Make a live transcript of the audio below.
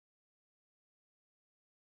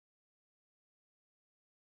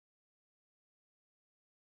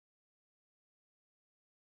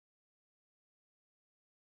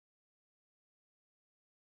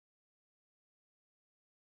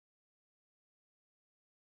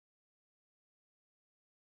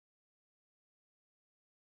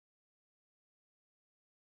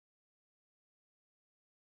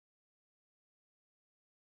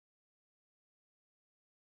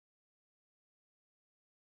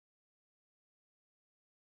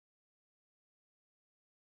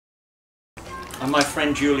And my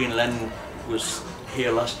friend Julian Lennon was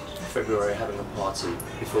here last February having a party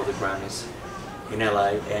before the Grammys in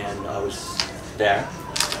LA, and I was there.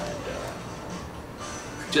 And,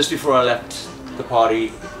 just before I left the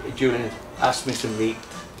party, Julian asked me to meet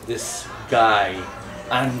this guy,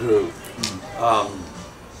 Andrew.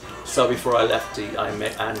 So before I left, I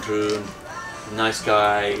met Andrew, nice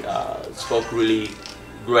guy, spoke really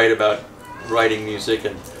great about writing music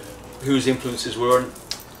and whose influences were. And,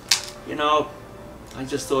 you know, I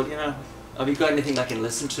just thought, you know, have you got anything I can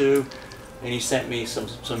listen to? And he sent me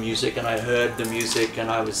some music, and I heard the music, and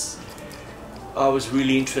I was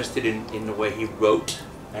really interested in the way he wrote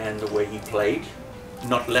and the way he played.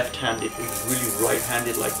 Not left-handed, he was really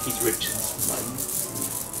right-handed, like Keith Richards,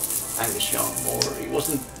 Angus Young, or he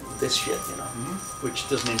wasn't this shit, you know, which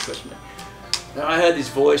doesn't interest me. And I heard his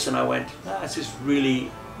voice, and I went, this is really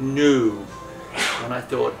new. And I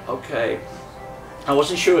thought, okay, I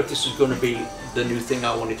wasn't sure if this was going to be the new thing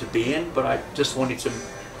I wanted to be in, but I just wanted to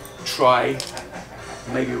try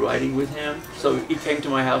maybe writing with him. So he came to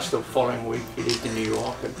my house the following week. He lived in New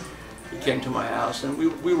York, and he came to my house, and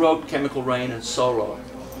we wrote Chemical Rain and Solo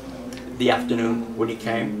the afternoon when he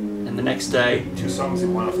came. And the next day, 2 songs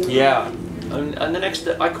in one afternoon. Yeah, and the next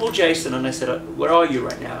day I called Jason and I said, where are you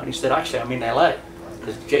right now? And he said, actually I'm in LA,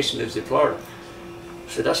 because Jason lives in Florida.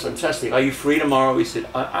 I said, that's fantastic. Are you free tomorrow? He said,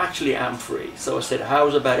 I actually am free. So I said,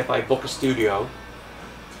 how's about if I book a studio?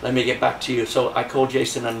 Let me get back to you. So I called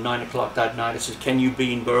Jason at 9 o'clock that night. I said, can you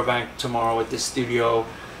be in Burbank tomorrow at this studio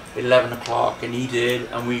at 11 o'clock? And he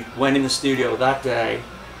did, and we went in the studio that day.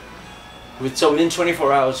 So within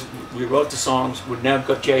 24 hours, we wrote the songs. We'd now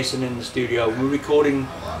got Jason in the studio. We were recording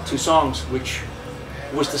 2 songs, which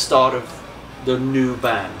was the start of the new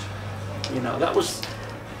band. You know, that was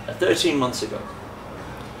 13 months ago.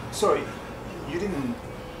 So you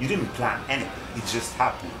didn't plan anything. It just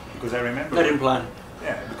happened, because I remember. I didn't plan.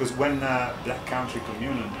 Yeah, because when Black Country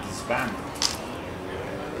Communion disbanded,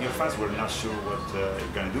 your fans were not sure what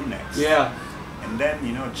you're gonna do next. Yeah. And then,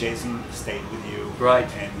 you know, Jason stayed with you.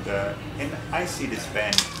 Right. And I see this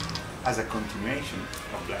band as a continuation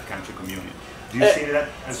of Black Country Communion. Do you see that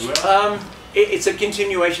as well? It's a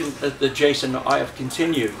continuation that Jason and I have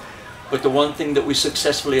continued. But the one thing that we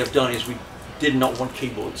successfully have done is we did not want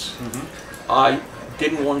keyboards. I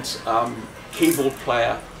didn't want keyboard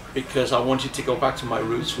player because I wanted to go back to my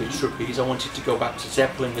roots with trapeze. I wanted to go back to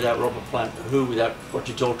Zeppelin without Robert Plant, Who without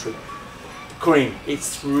Roger Daltrey. Cream,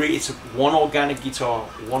 it's one organic guitar,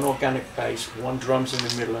 one organic bass, one drums in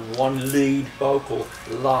the middle, and one lead vocal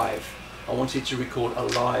live. I wanted to record a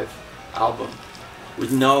live album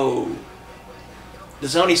with no.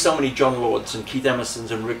 There's only so many John Lords and Keith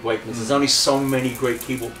Emersons and Rick Wakemans. There's only so many great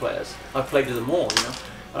keyboard players. I played with them all, you know.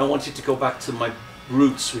 And I wanted to go back to my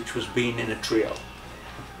roots, which was being in a trio,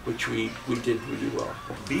 which we did really well.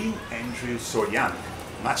 Being Andrew so young,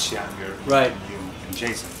 much younger right. than you and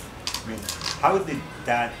Jason, I mean, how did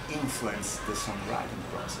that influence the songwriting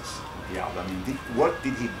process of the album? I mean, what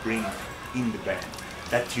did he bring in the band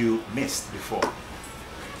that you missed before?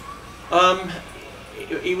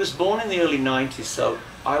 He was born in the early 90s, so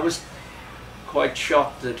I was quite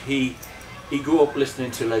shocked that he grew up listening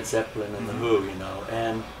to Led Zeppelin and The Who, you know,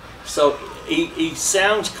 and so he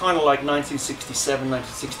sounds kind of like 1967,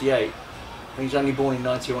 1968. He's only born in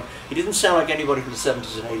 91. He didn't sound like anybody from the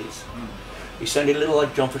 70s and 80s. He sounded a little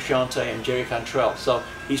like John Frusciante and Jerry Cantrell. So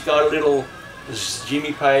he's got a little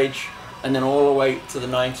Jimmy Page, and then all the way to the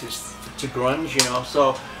 90s to grunge, you know.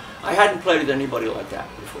 So I hadn't played with anybody like that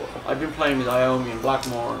before. I'd been playing with Iommi and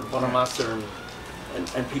Blackmore and Bonamassa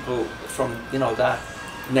and people from, you know, that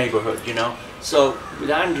neighborhood, you know. So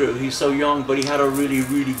with Andrew, he's so young, but he had a really,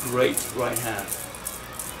 really great right hand.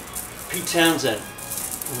 Pete Townsend,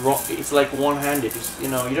 it's like one-handed. You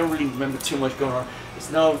know, you don't really remember too much going on.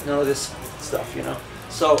 It's none of this stuff, you know.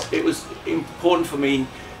 So it was important for me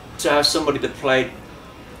to have somebody that played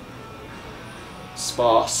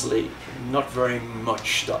sparsely, not very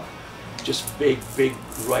much stuff. Just big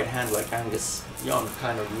right hand like Angus Young,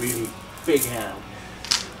 kind of really big hand,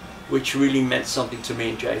 which really meant something to me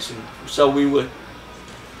and Jason. So we were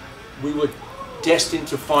destined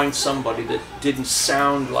to find somebody that didn't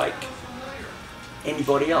sound like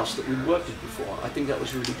anybody else that we'd worked with before. I think that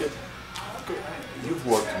was really good. You've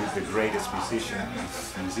worked with the greatest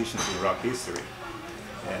musicians in rock history.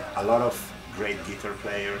 A lot of great guitar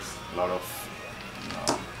players, a lot of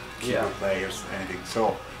keyboard players, anything.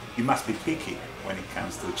 So you must be picky when it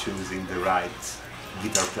comes to choosing the right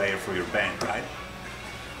guitar player for your band, right?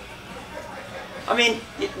 I mean,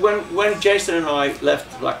 when Jason and I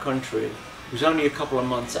left Black Country, it was only a couple of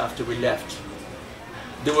months after we left.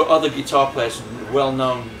 There were other guitar players well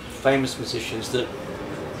known famous musicians that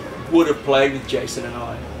would have played with Jason and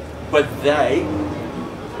I, but they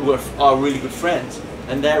are really good friends,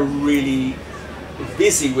 and they're really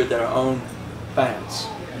busy with their own bands.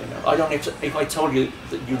 You know, I don't know if I told you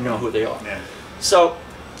that you know who they are. Yeah. So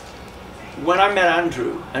when I met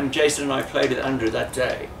Andrew, and Jason and I played with Andrew that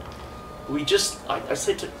day, I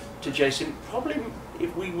said to Jason, probably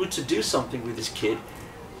if we were to do something with this kid,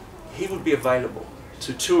 he would be available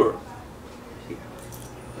to tour.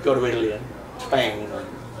 Go to Italy and Spain and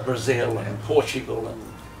Brazil and Portugal and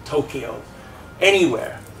Tokyo,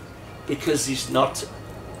 anywhere, because he's not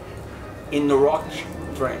in the rock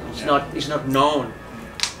frame. He's not known.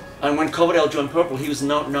 And when Coverdale joined Purple, he was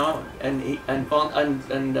not known, and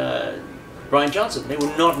Brian Johnson, they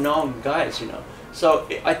were not known guys, you know. So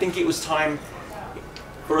I think it was time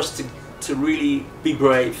for us to really be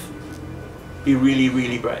brave, be really,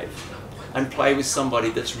 really brave, and play with somebody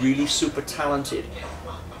that's really super talented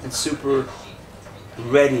and super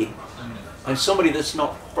ready, and somebody that's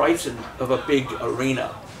not frightened of a big arena,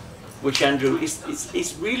 which Andrew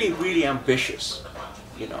is really, really ambitious,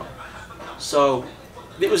 you know. So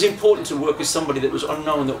it was important to work with somebody that was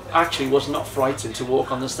unknown, that actually was not frightened to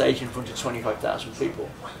walk on the stage in front of 25,000 people.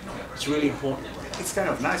 It's really important. It's kind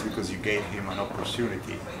of nice because you gave him an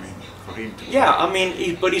opportunity, I mean, for him to... Yeah, I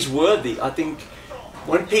mean, but he's worthy. I think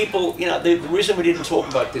when people, you know, the reason we didn't talk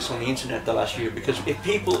about this on the internet the last year, because if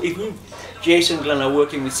Jason and Glenn are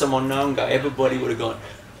working with some unknown guy, everybody would have gone,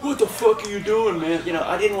 what the fuck are you doing, man? You know,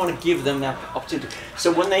 I didn't want to give them that opportunity.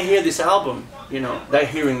 So when they hear this album, you know, they're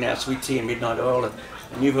hearing now Sweet Tea and Midnight Oil,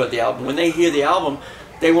 and you've heard the album. When they hear the album,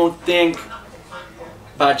 they won't think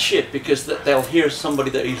bad shit, because they'll hear somebody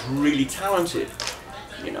that is really talented,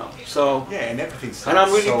 you know. So yeah, and everything sounds and I'm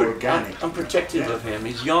really so organic. I'm protective of him.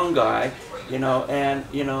 He's a young guy, you know, and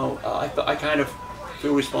you know, I kind of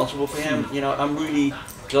feel responsible for him. You know, I'm really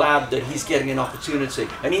glad that he's getting an opportunity,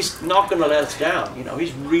 and he's not going to let us down. You know,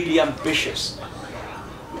 he's really ambitious.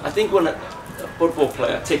 I think when a football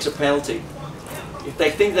player takes a penalty, if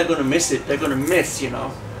they think they're going to miss it, they're going to miss, you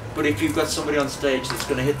know. But if you've got somebody on stage that's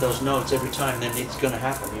going to hit those notes every time, then it's going to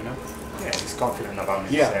happen, you know. Yeah, he's confident about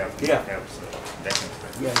himself. Yeah. It helps,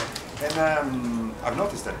 definitely. Yeah. And I've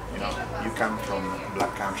noticed that, you know, you come from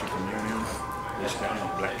Black Country Communion, which kind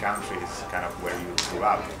of Black Country is kind of where you grew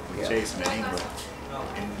up with Jason in England.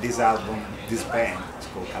 In this album, this band, it's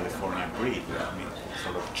called California Breed. I mean,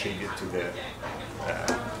 sort of tribute to the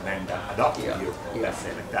band that adopted you. Let's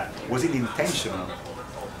say like that. Was it intentional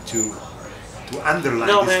to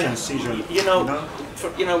underline this transition? You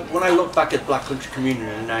know, when I look back at Black Country Communion,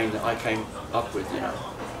 a name that I came up with, you know,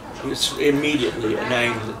 it was immediately a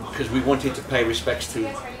name because we wanted to pay respects to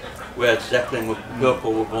where Zeppelin,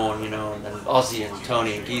 Purple were born, you know, and Ozzy and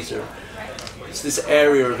Tony and Geezer. It's this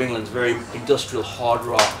area of England's very industrial hard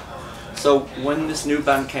rock. So when this new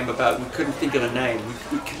band came about, we couldn't think of a name.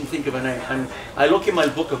 We couldn't think of a name. And I look in my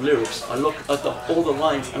book of lyrics, I look at all the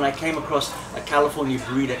lines, and I came across a California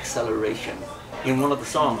Breed acceleration in one of the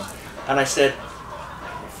songs. And I said,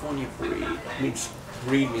 California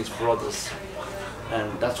Breed means brothers.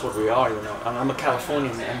 And that's what we are, you know. And I'm a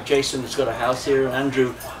Californian, and Jason's got a house here, and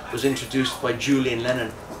Andrew was introduced by Julian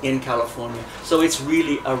Lennon in California. So it's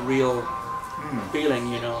really a real feeling,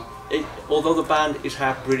 you know. Although the band is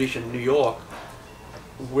half British in New York,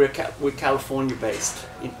 we're California based.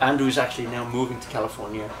 Andrew is actually now moving to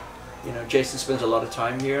California. You know, Jason spends a lot of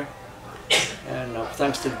time here, and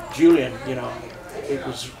thanks to Julian, you know, it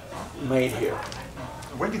was made here.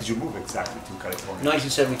 When did you move exactly to California?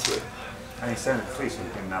 1973. 1973, so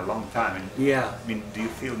it's been a long time. And, yeah. I mean, do you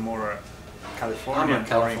feel more Californian? I'm a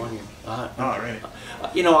Californian. Oh, really?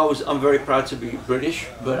 You know, I'm very proud to be British,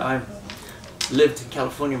 but I've lived in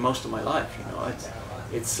California most of my life. You know,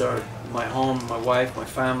 it's my home, my wife, my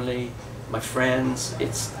family, my friends.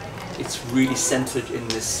 It's really centered in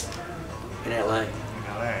LA. In LA,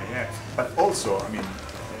 yeah. But also, I mean,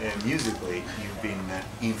 musically, you've been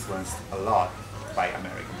influenced a lot by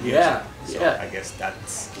American music. Yeah, so yeah. I guess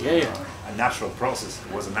that's a natural process.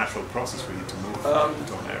 It was a natural process for you to move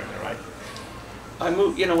to America, right? I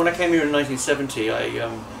moved, you know, when I came here in 1970, I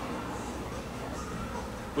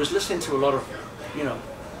was listening to a lot of, you know,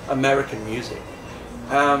 American music.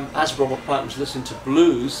 As Robert Plant was listening to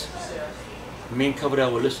blues, me and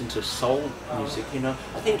Coverdale were listening to soul music, you know.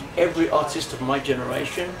 I think every artist of my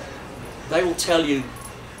generation, they will tell you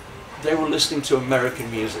they were listening to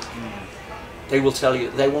American music. They will tell you,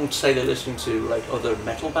 they won't say they're listening to like other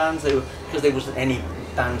metal bands, because there wasn't any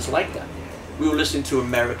bands like that. We were listening to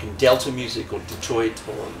American Delta music or Detroit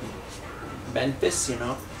or Memphis, you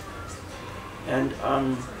know. And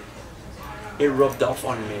it rubbed off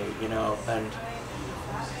on me, you know, and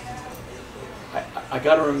I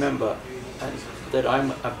got to remember that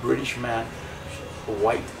I'm a British man, a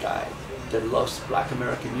white guy that loves Black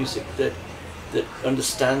American music, that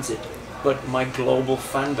understands it. But my global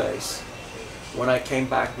fan base, when I came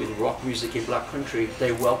back with rock music in Black Country,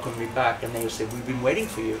 they welcomed me back and they said, "We've been waiting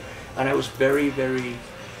for you." And I was very, very,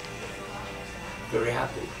 very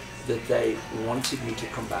happy that they wanted me to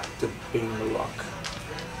come back to being the rock.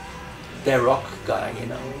 Their rock guy, you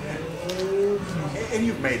know. And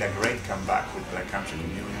you've made a great comeback with Black Country.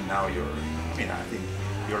 Now you're, I think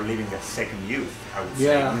you're living a second youth, I would say.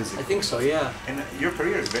 Yeah, musically. I think so, yeah. And your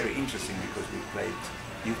career is very interesting because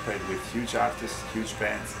you played with huge artists, huge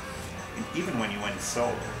bands, and even when you went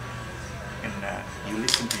solo, and you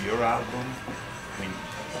listen to your album,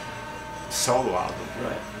 solo album,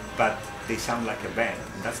 right. But they sound like a band,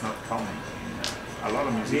 and that's not common. A lot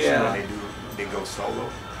of musicians, when they go solo,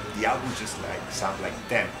 the albums just sound like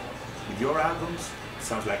them. With your albums, it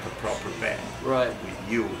sounds like a proper band. Right.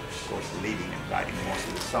 With you, of course, leading and writing most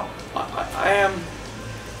of the songs. I am.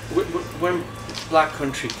 When Black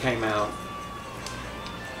Country came out,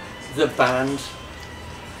 the band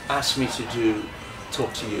asked me to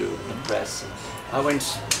talk to you in the press. I went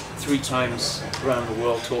 3 times around the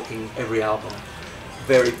world talking every album.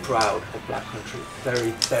 Very proud of Black Country.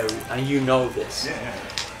 Very, very, and you know this. Yeah.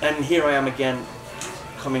 And here I am again,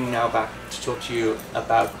 coming now back to talk to you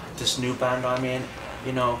about this new band I'm in.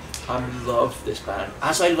 You know, I love this band.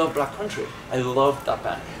 As I love Black Country, I love that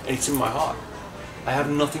band, and it's in my heart. I have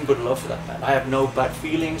nothing but love for that band. I have no bad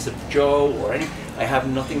feelings of Joe or any. I have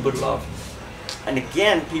nothing but love. And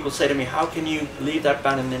again, people say to me, "How can you leave that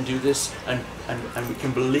band and then do this? And we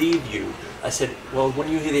can believe you." I said, "Well, when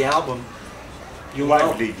you hear the album, you Why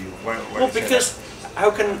know." believe you? Why well, because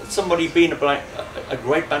how can somebody be in a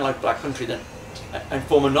great band like Black Country then and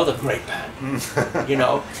form another great band? You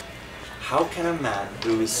know, how can a man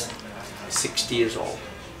who is 60 years old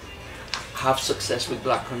have success with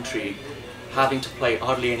Black Country, having to play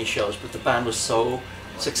hardly any shows, but the band was so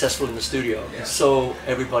successful in the studio, so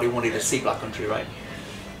everybody wanted to see Black Country, right?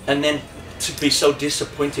 And then to be so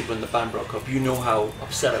disappointed when the band broke up. You know how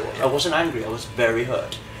upset I was. I wasn't angry, I was very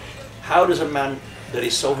hurt. How does a man that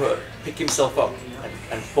is so hurt pick himself up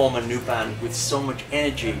and form a new band with so much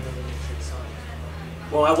energy?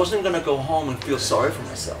 Well, I wasn't going to go home and feel sorry for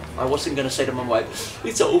myself. I wasn't going to say to my wife,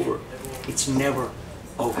 "It's over." It's never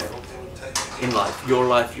over in life. Your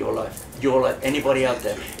life, your life, your life. Anybody out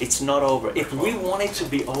there, it's not over. If we want it to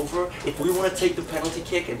be over, if we want to take the penalty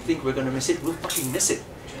kick and think we're going to miss it, we'll fucking miss it.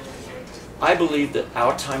 I believe that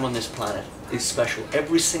our time on this planet is special.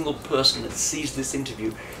 Every single person that sees this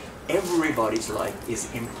interview, everybody's life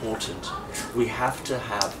is important. We have to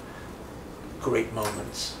have great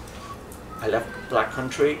moments. I left Black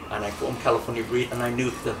Country and I formed California Breed, and I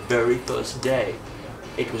knew the very first day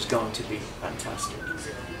it was going to be fantastic.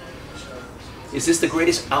 Is this the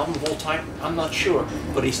greatest album of all time? I'm not sure,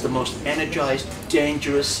 but it's the most energized,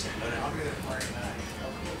 dangerous,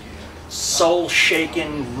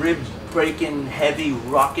 soul-shaking, rib-breaking, heavy,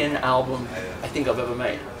 rockin' album I think I've ever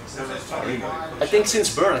made. I think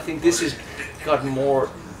since Burn, I think this has got more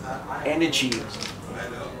energy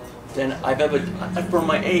than I've ever. For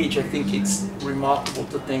my age, I think it's remarkable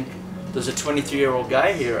to think there's a 23-year-old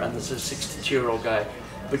guy here and there's a 62-year-old guy,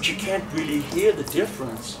 but you can't really hear the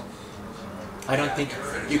difference. I don't think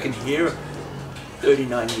you can hear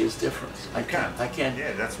 39 years difference. I can't.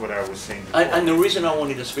 Yeah, that's what I was saying. And the reason I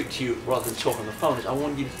wanted to speak to you rather than talk on the phone is I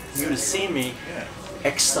wanted you to see me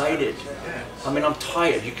excited. Yeah. I mean, I'm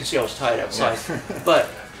tired. You can see I was tired outside. But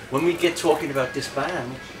when we get talking about this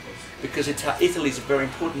band, because Italy is a very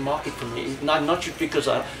important market for me, not just because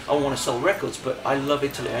I want to sell records, but I love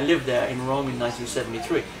Italy. I lived there in Rome in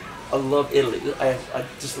 1973. I love Italy. I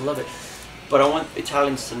just love it. But I want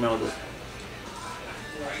Italians to know that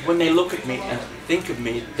when they look at me and think of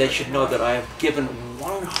me, they should know that I have given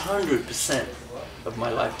 100% of my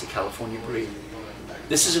life to California Breed.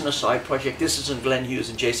 This isn't a side project. This isn't Glenn Hughes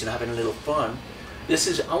and Jason having a little fun. This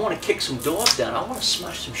is, I want to kick some doors down. I want to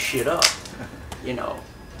smash some shit up. You know,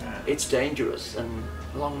 it's dangerous, and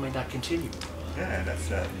long may that continue. Yeah, that's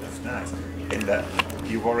nice. And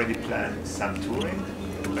you've already planned some touring?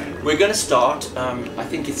 We're going to start, I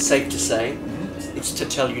think it's safe to say, it's to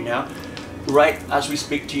tell you now, right as we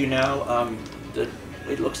speak to you now,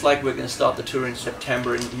 it looks like we're going to start the tour in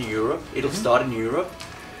September in Europe. It'll start in Europe,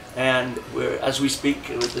 and as we speak,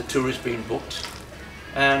 the tour is being booked,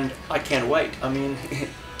 and I can't wait. I mean,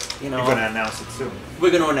 you know, you're going to announce it soon.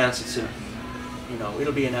 We're going to announce it soon. You know,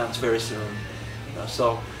 it'll be announced very soon. You know,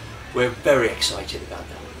 so we're very excited about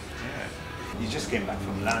that. Yeah. You just came back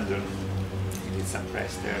from London. did some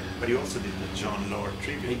press there, but you also did the John Lord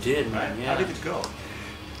tribute. He did, right? man, yeah. How did it go?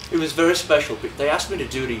 It was very special. They asked me to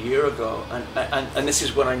do it a year ago, and this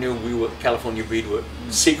is when I knew California Breed were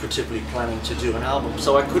secretively planning to do an album.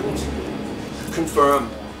 So I couldn't confirm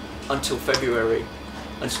until February,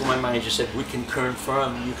 until my manager said, we can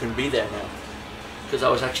confirm you can be there now. Because I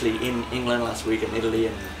was actually in England last week, and Italy,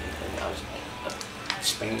 and I was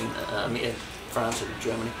Spain, France and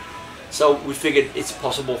Germany. So we figured it's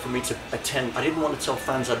possible for me to attend. I didn't want to tell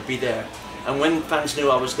fans I'd be there. And when fans knew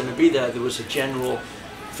I was going to be there, there was a general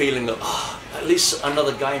feeling that, at least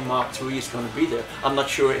another guy in Mark III is going to be there. I'm not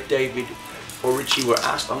sure if David or Richie were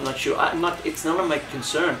asked. I'm not sure. It's none of my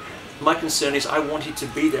concern. My concern is I wanted to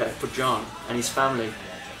be there for John and his family.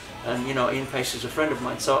 And you know, Ian Pace is a friend of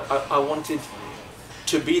mine. So I wanted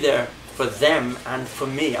to be there for them and for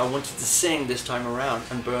me. I wanted to sing this time around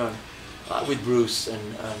and burn with Bruce and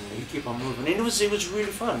You Keep On Moving. And it was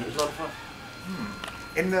really fun. It was a lot of fun.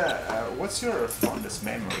 And what's your fondest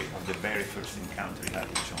memory of the very first encounter you had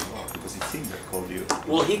with John Lord? Because it seemed that called you.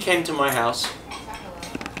 Well, he came to my house.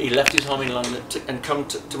 He left his home in London and come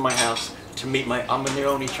to my house to meet I'm the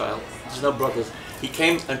only child. There's no brothers. He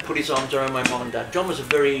came and put his arms around my mom and dad. John was a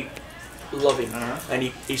very loving, and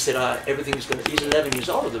he said, everything's going to, he's 11 years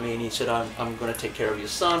older than me, and he said, I'm going to take care of your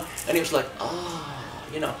son. And it was like,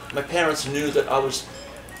 you know, my parents knew that I was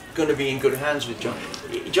going to be in good hands with John.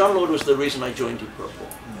 John Lord was the reason I joined Deep Purple.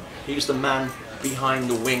 He was the man behind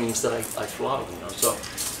the wings that I fly, you know. So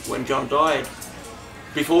when John died,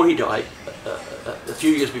 before he died, a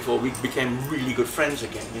few years before, we became really good friends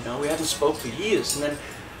again, you know. We hadn't spoke for years, and then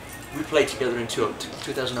we played together in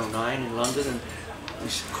 2009 in London, and we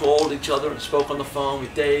called each other and spoke on the phone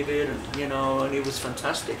with David, and you know, and it was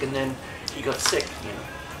fantastic. And then he got sick, you know.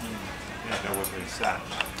 Yeah, that was very sad.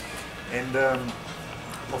 And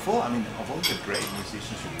of all the great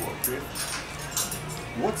musicians you worked with,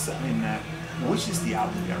 which is the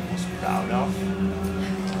album you are most proud of,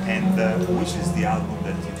 and which is the album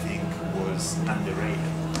that you think was underrated?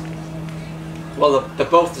 Well, they're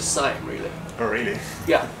both the same, really. Oh, really?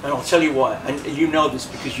 Yeah, and I'll tell you why. And you know this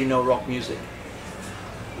because you know rock music.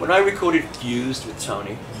 When I recorded Fused with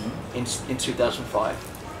Tony in 2005,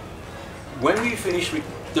 when we finished,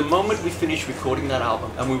 the moment we finished recording that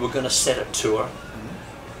album and we were going to set a tour,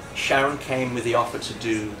 Sharon came with the offer to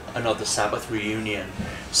do another Sabbath reunion.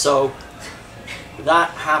 So that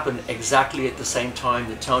happened exactly at the same time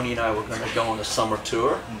that Tony and I were going to go on a summer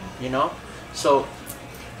tour, you know? So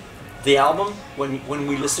the album, when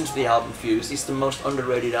we listen to the album Fused, it's the most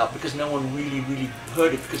underrated album because no one really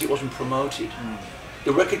heard it because it wasn't promoted.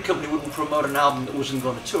 The record company wouldn't promote an album that wasn't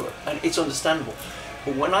going to tour, and it's understandable.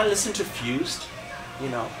 But when I listen to Fused, you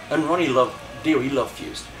know, and Ronnie loved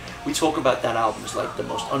Fused, we talk about that album as like the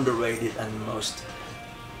most underrated and the most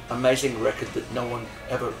amazing record that no one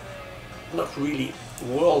ever, not really,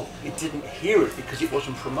 it didn't hear it because it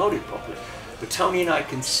wasn't promoted properly. But Tony and I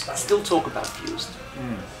can still talk about Fused.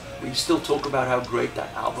 We still talk about how great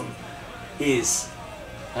that album is,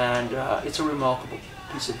 and it's a remarkable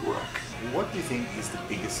piece of work. What do you think is the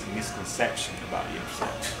biggest misconception about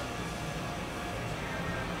yourself?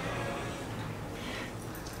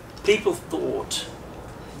 People thought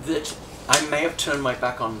that I may have turned my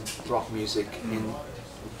back on rock music in,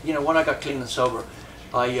 you know, when I got clean and sober,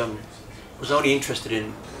 I was only interested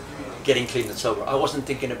in getting clean and sober. I wasn't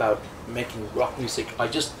thinking about making rock music. I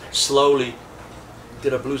just slowly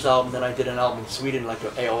did a blues album, then I did an album in Sweden, like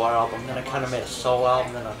an AOR album, then I kind of made a soul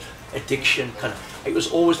album, then an addiction kind of. It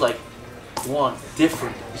was always like one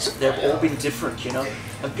different. They've all been different, you know.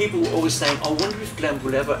 And people were always saying, "I wonder if Glenn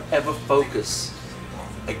will ever focus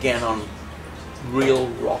again on real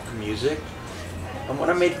rock music." And when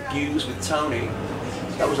I made Fuse with Tony,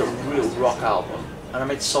 that was a real rock album, and I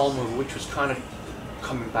made Soul Mover, which was kind of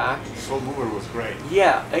coming back. Soul Mover was great.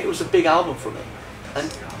 Yeah, it was a big album for me.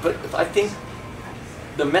 But I think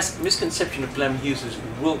the misconception of Glenn Hughes is,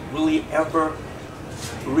 will he ever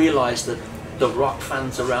realize that the rock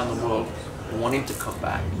fans around the world want him to come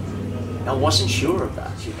back? I wasn't sure of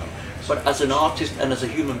that, you know. But as an artist and as a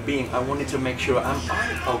human being, I wanted to make sure I'm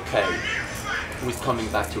okay with coming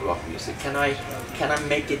back to rock music. Can I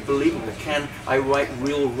make it believable? Can I write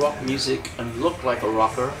real rock music and look like a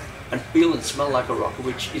rocker and feel and smell like a rocker,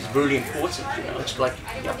 which is really important, you know. It's like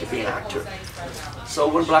you have to be an actor. So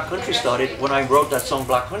when Black Country started, when I wrote that song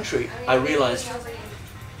Black Country, I realized,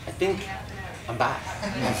 I think I'm back.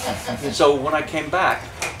 And so when I came back,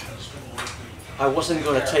 I wasn't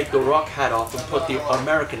going to take the rock hat off and put the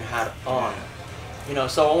American hat on. You know,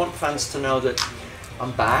 so I want fans to know that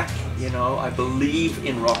I'm back, you know, I believe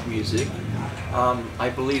in rock music, I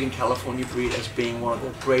believe in California Breed as being one of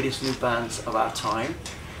the greatest new bands of our time.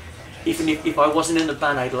 Even if I wasn't in the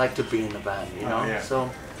band, I'd like to be in the band, you know. Oh, yeah. So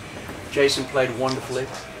Jason played wonderfully.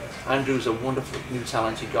 Andrew's a wonderful new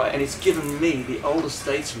talented guy, and it's given me, the older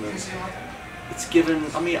statesman, it's given,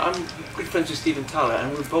 I mean, I'm good friends with Steven Tyler,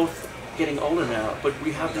 and we're both getting older now, but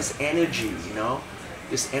we have this energy, you know,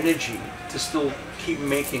 this energy to still keep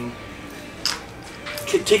making,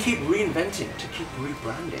 to keep reinventing, to keep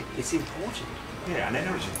rebranding. It's important. Yeah, an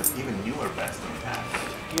energy that even newer bands don't have.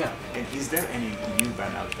 Yeah. And is there any new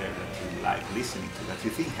band out there that you like listening to that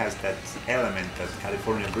you think has that element that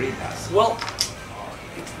California Breed has? Well,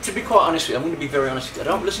 to be quite honest with you, I'm going to be very honest with you.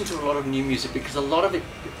 I don't listen to a lot of new music because a lot of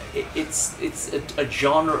it's a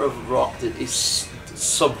genre of rock that is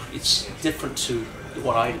it's different to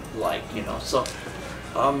what I like, you know. So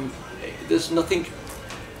there's nothing,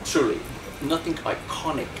 truly, nothing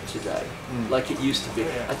iconic today like it used to be.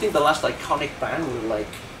 I think the last iconic band were like,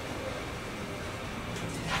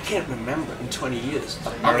 I can't remember in 20 years.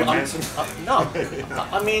 Marilyn Manson? No,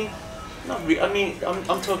 I mean, not really. I mean,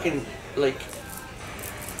 I'm talking like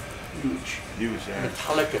huge, yeah.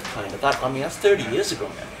 Metallica kind of. That, I mean, that's 30 years ago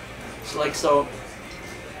now. It's like, so,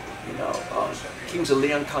 you know, Kings of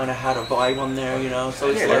Leon kind of had a vibe on there, you know. So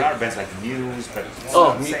it's yeah, like, there are bands like Muse, but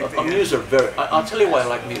Muse are very. I'll tell you why I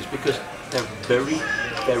like Muse, because they're very,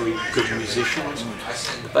 very good musicians.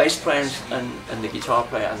 The bass player and the guitar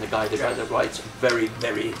player and the guy that writes are very,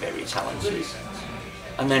 very, very talented.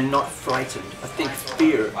 And they're not frightened. I think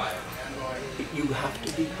fear, you have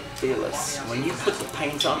to be fearless. When you put the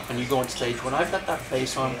paint on and you go on stage, when I've got that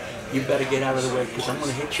face on, you better get out of the way because I'm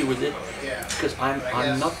going to hit you with it. Because I'm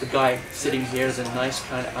not the guy sitting here as a nice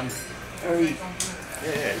kind of, I'm very...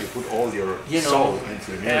 Yeah, you put all your you know, soul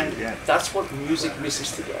into the music. And yeah. that's what music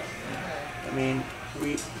misses today. I mean,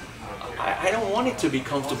 I don't want it to be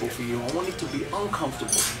comfortable for you. I want it to be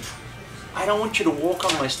uncomfortable. I don't want you to walk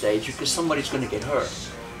on my stage because somebody's going to get hurt.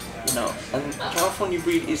 You know, and California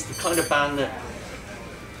Breed is the kind of band that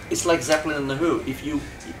it's like Zeppelin and the Who. If you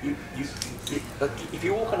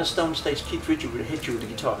walk on a stone stage, Keith Richards would hit you with the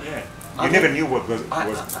guitar. Yeah, you never knew what was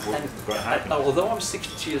going to happen. Although I'm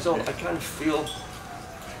 62 years old, I kind of feel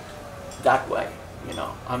that way. You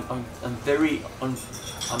know, I'm very. I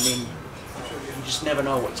mean, you just never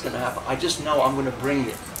know what's going to happen. I just know I'm going to bring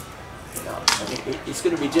it. You know, and it's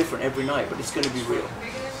going to be different every night, but it's going to be real.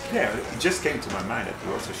 Yeah, it just came to my mind that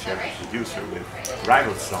you also share a producer with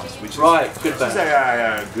Rival Sons, which good band. Is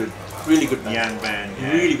a good, really good band. Young band.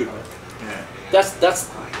 Yeah. Really good band. Yeah. That's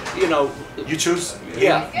you know. You choose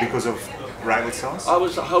him because of Rival Sons? I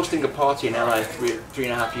was hosting a party in LA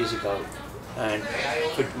 3.5 years ago, and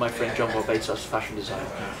with my friend John Barbatos, fashion designer,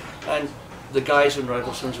 and the guys in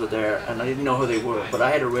Rival Sons were there, and I didn't know who they were, but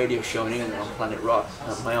I had a radio show in England on Planet Rock,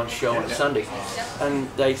 my own show on a Sunday, and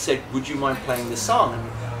they said, would you mind playing this song?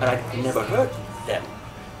 And I'd never heard them,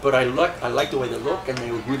 but I liked the way they look, and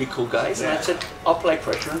they were really cool guys, and I said, I'll play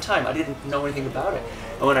Pressure on Time. I didn't know anything about it,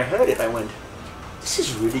 and when I heard it, I went, this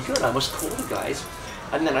is really good, I must call the guys,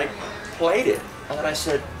 and then I played it, and then I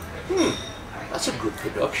said, that's a good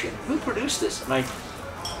production, who produced this? And I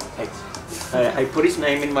put his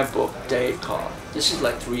name in my book, Dave Cobb. This is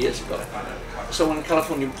like 3 years ago. So when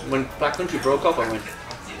Black Country broke up, I went,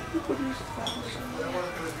 who produced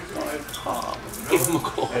Dave Cobb? Give him a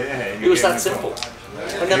call. It was that simple.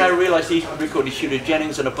 And then I realized he recorded Shooter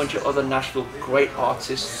Jennings and a bunch of other Nashville great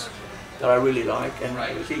artists that I really like, and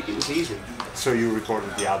it was easy. So you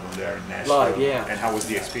recorded the album there in Nashville? Live, yeah. And how was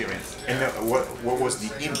the experience? And what was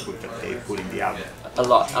the input that they put in the album? A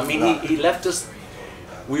lot. I mean, he left us.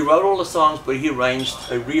 We wrote all the songs, but he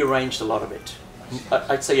rearranged a lot of it.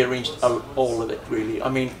 I'd say he arranged all of it, really. I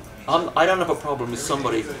mean, I don't have a problem with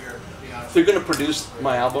somebody. If you're going to produce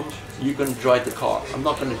my album, you're going to drive the car. I'm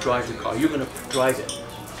not going to drive the car. You're going to drive it.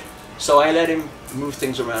 So I let him move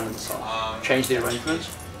things around in the song, change the arrangements.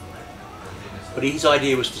 But his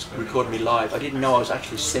idea was to record me live. I didn't know I was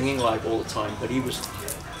actually singing live all the time, but he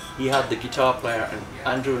had the guitar player, and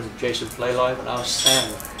Andrew and Jason play live, and I was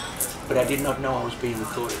sang. But I did not know I was being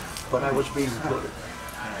recorded. But I was being recorded.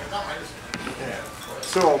 Yeah.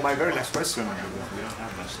 So my very last question, because we don't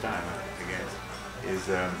have much time, I guess, is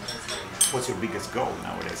what's your biggest goal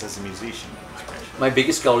nowadays as a musician? Especially? My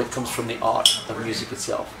biggest goal, it comes from the art of music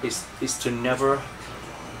itself, is to never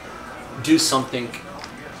do something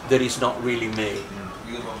that is not really me.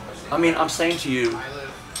 I mean, I'm saying to you,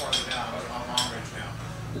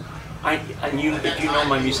 if you know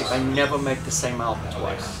my music, I never make the same album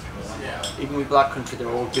twice. Even with Black Country, they're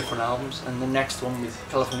all different albums, and the next one with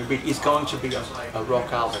California Breed is going to be a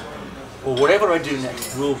rock album. Or whatever I do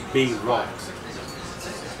next will be rock.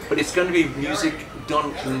 But it's going to be music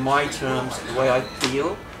done in my terms, the way I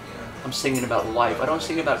feel. I'm singing about life. I don't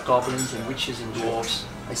sing about goblins and witches and dwarfs.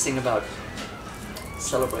 I sing about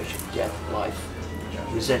celebration, death, life,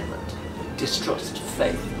 resentment, distrust,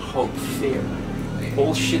 faith, hope, fear.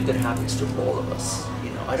 All shit that happens to all of us. You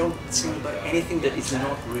know, I don't sing about anything that is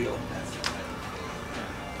not real.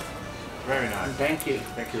 Very nice. Thank you.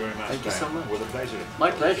 Thank you very much. Thank you so much. It was a pleasure.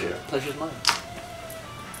 My pleasure. Pleasure's mine.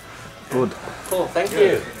 Good. Cool. Thank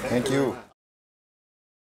you. Thank you.